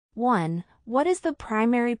1. What is the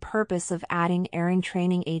primary purpose of adding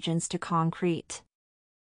air-entraining agents to concrete?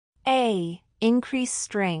 A. Increase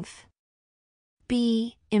strength.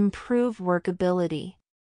 B. Improve workability.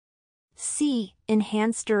 C.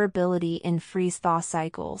 Enhance durability in freeze-thaw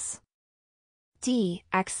cycles. D.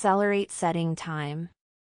 Accelerate setting time.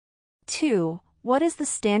 2. What is the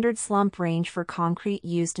standard slump range for concrete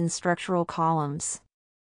used in structural columns?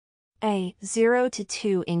 A. 0 to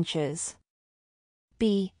 2 inches.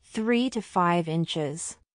 B. 3 to 5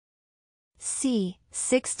 inches. C.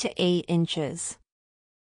 6 to 8 inches.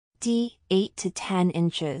 D. 8 to 10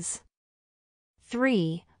 inches.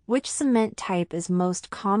 3. Which cement type is most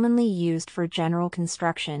commonly used for general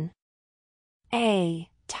construction? A.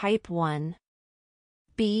 Type 1.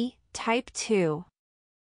 B. Type 2.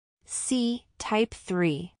 C. Type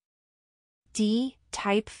 3. D.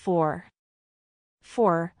 Type 4.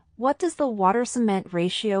 4. What does the water-cement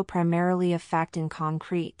ratio primarily affect in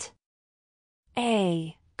concrete?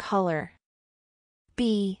 A. Color.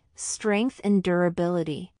 B. Strength and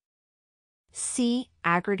durability. C.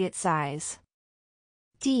 Aggregate size.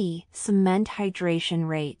 D. Cement hydration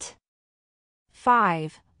rate.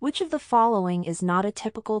 5. Which of the following is not a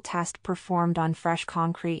typical test performed on fresh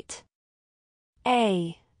concrete?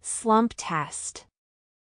 A. Slump test.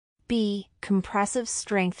 B. Compressive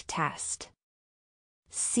strength test.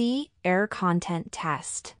 C. Air content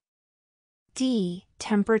test. D.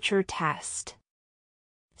 Temperature test.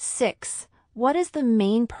 6. What is the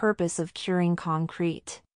main purpose of curing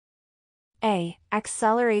concrete? A.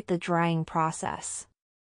 Accelerate the drying process.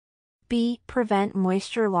 B. Prevent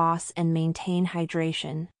moisture loss and maintain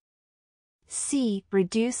hydration. C.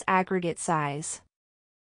 Reduce aggregate size.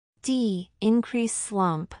 D. Increase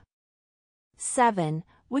slump. 7.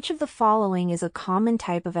 Which of the following is a common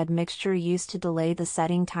type of admixture used to delay the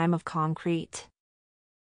setting time of concrete?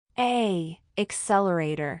 A.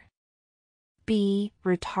 Accelerator. B.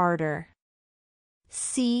 Retarder.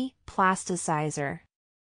 C. Plasticizer.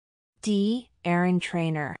 D. Air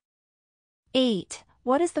entrainer. 8.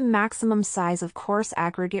 What is the maximum size of coarse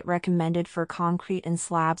aggregate recommended for concrete and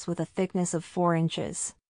slabs with a thickness of 4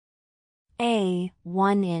 inches? A.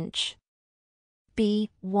 1 inch. B.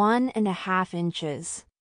 1.5 inches.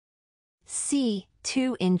 C.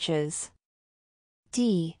 2 inches.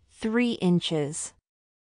 D. 3 inches.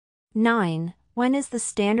 9. When is the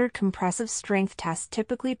standard compressive strength test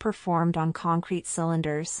typically performed on concrete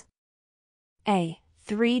cylinders? A.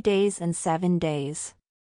 3 days and 7 days.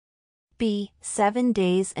 B. 7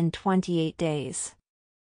 days and 28 days.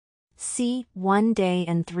 C. 1 day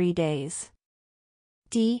and 3 days.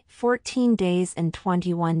 D. 14 days and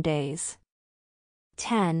 21 days.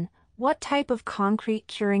 10. What type of concrete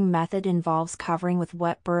curing method involves covering with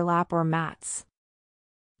wet burlap or mats?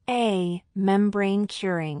 A. Membrane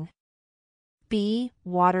curing. B.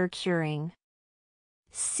 Water curing.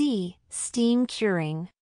 C. Steam curing.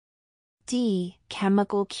 D.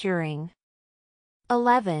 Chemical curing.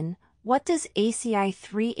 11. What does ACI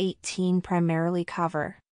 318 primarily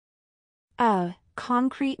cover? A.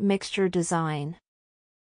 Concrete mixture design.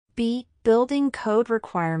 B. Building code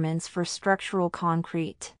requirements for structural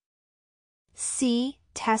concrete. C.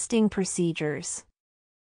 Testing procedures.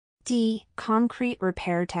 D. Concrete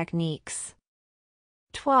repair techniques.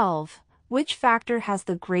 12. Which factor has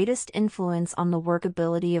the greatest influence on the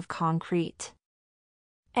workability of concrete?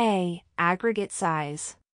 A. Aggregate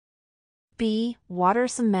size. B.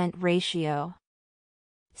 Water-cement ratio.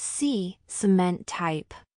 C. Cement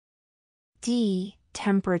type. D.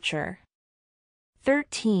 Temperature.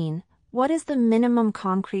 13. What is the minimum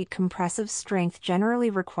concrete compressive strength generally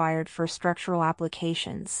required for structural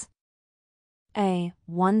applications? A.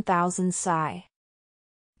 1000 psi.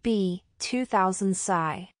 B. 2000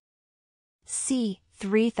 psi. C.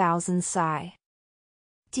 3000 psi.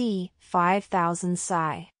 D. 5000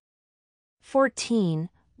 psi. 14.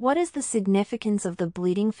 What is the significance of the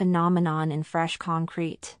bleeding phenomenon in fresh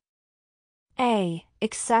concrete? A.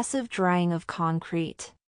 Excessive drying of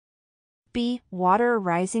concrete. B. Water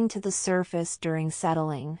rising to the surface during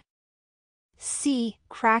settling. C.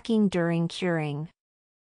 Cracking during curing.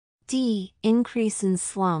 D. Increase in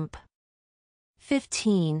slump.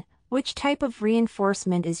 15. Which type of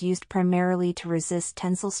reinforcement is used primarily to resist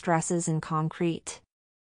tensile stresses in concrete?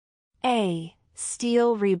 A.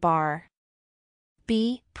 Steel rebar.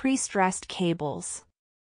 B. Pre-stressed cables.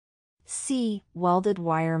 C. Welded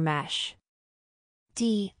wire mesh.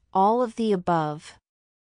 D. All of the above.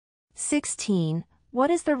 16. What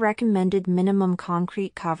is the recommended minimum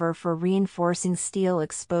concrete cover for reinforcing steel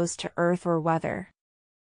exposed to earth or weather?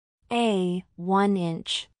 A. 1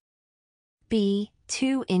 inch. B.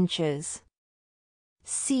 2 inches.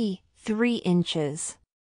 C. 3 inches.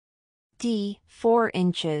 D. 4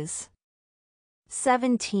 inches.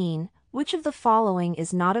 17. Which of the following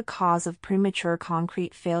is not a cause of premature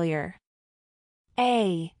concrete failure?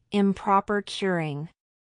 A. Improper curing.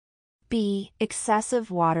 B.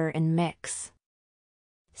 Excessive water and mix.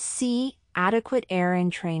 C. Adequate air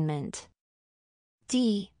entrainment.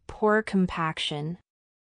 D. Poor compaction.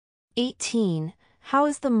 18. How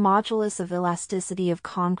is the modulus of elasticity of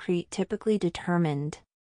concrete typically determined?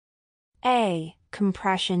 A.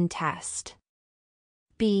 Compression test.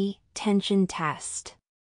 B. Tension test.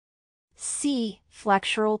 C.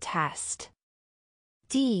 Flexural test.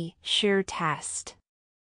 D. Shear test.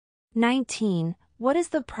 19. What is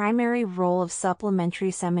the primary role of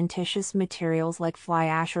supplementary cementitious materials like fly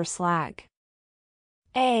ash or slag?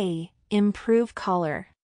 A. Improve color.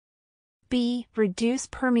 B. Reduce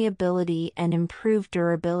permeability and improve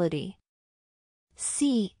durability.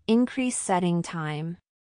 C. Increase setting time.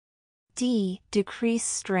 D. Decrease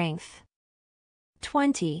strength.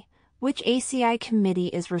 20. Which ACI committee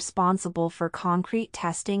is responsible for concrete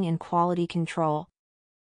testing and quality control?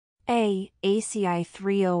 A. ACI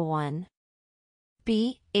 301.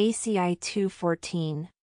 B. ACI 214.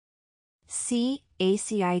 C.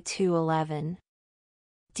 ACI 211.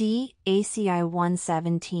 D. ACI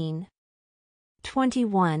 117.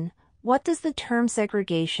 21. What does the term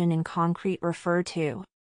segregation in concrete refer to?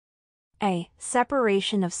 A.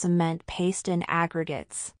 Separation of cement paste and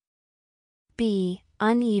aggregates. B.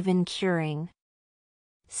 Uneven curing.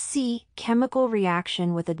 C. Chemical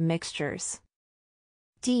reaction with admixtures.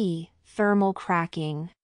 D. Thermal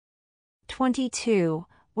cracking. 22.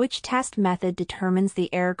 Which test method determines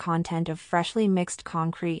the air content of freshly mixed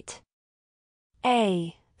concrete?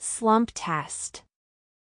 A. Slump test.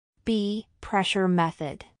 B. Pressure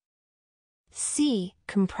method. C.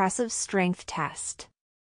 Compressive strength test.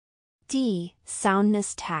 D.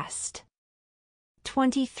 Soundness test.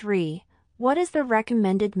 23. What is the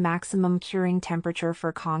recommended maximum curing temperature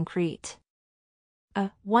for concrete?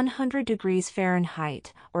 A. 100 degrees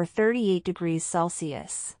Fahrenheit or 38 degrees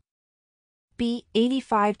Celsius. B.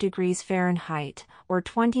 85 degrees Fahrenheit or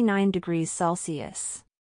 29 degrees Celsius.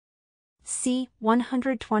 C.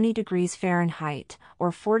 120 degrees Fahrenheit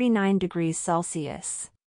or 49 degrees Celsius.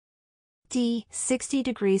 D. 60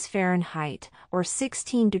 degrees Fahrenheit or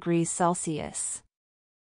 16 degrees Celsius.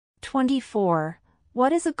 24.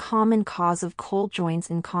 What is a common cause of cold joints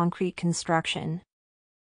in concrete construction?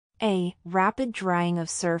 A. Rapid drying of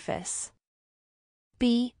surface.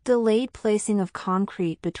 B. Delayed placing of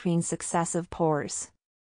concrete between successive pours.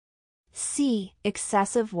 C.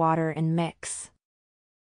 Excessive water and mix.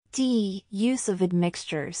 D. Use of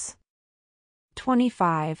admixtures.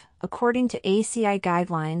 25. According to ACI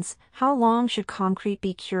guidelines, how long should concrete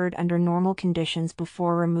be cured under normal conditions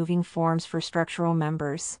before removing forms for structural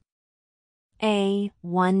members? A.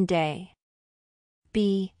 1 day.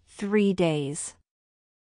 B. 3 days.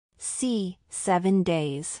 C. 7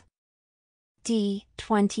 days. D.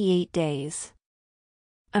 28 days.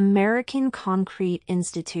 American Concrete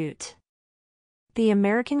Institute. The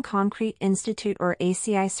American Concrete Institute or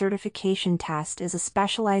ACI certification test is a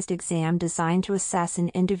specialized exam designed to assess an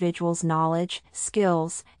individual's knowledge,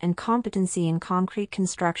 skills, and competency in concrete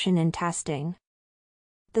construction and testing.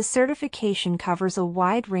 The certification covers a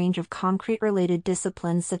wide range of concrete-related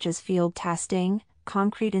disciplines such as field testing,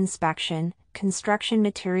 concrete inspection, construction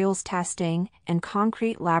materials testing, and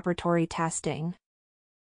concrete laboratory testing.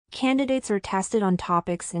 Candidates are tested on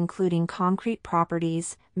topics including concrete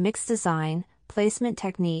properties, mix design, placement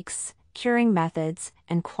techniques, curing methods,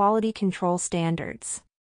 and quality control standards.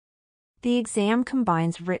 The exam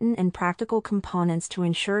combines written and practical components to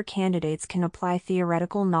ensure candidates can apply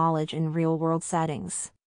theoretical knowledge in real-world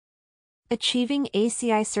settings. Achieving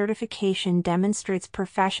ACI certification demonstrates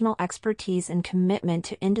professional expertise and commitment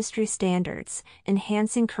to industry standards,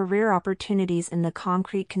 enhancing career opportunities in the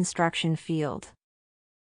concrete construction field.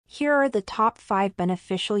 Here are the top 5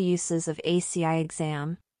 beneficial uses of ACI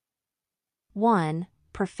exam. 1.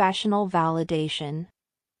 Professional validation.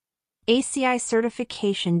 ACI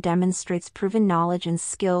certification demonstrates proven knowledge and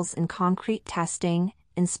skills in concrete testing,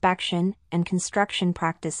 inspection, and construction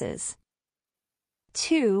practices.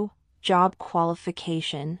 2. Job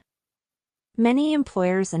qualification. Many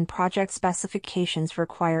employers and project specifications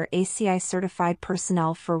require ACI-certified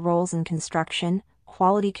personnel for roles in construction,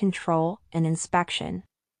 quality control, and inspection.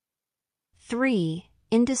 3.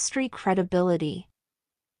 Industry credibility.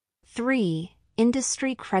 3.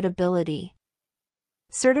 Industry credibility.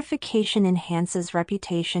 Certification enhances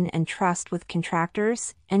reputation and trust with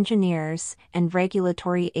contractors, engineers, and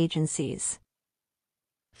regulatory agencies.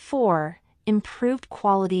 4. Improved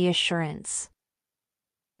quality assurance.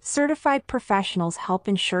 Certified professionals help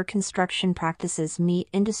ensure construction practices meet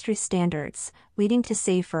industry standards, leading to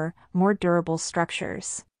safer, more durable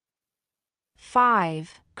structures.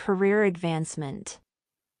 5. Career advancement.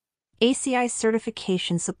 ACI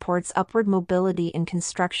certification supports upward mobility in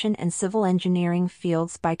construction and civil engineering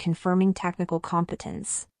fields by confirming technical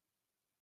competence.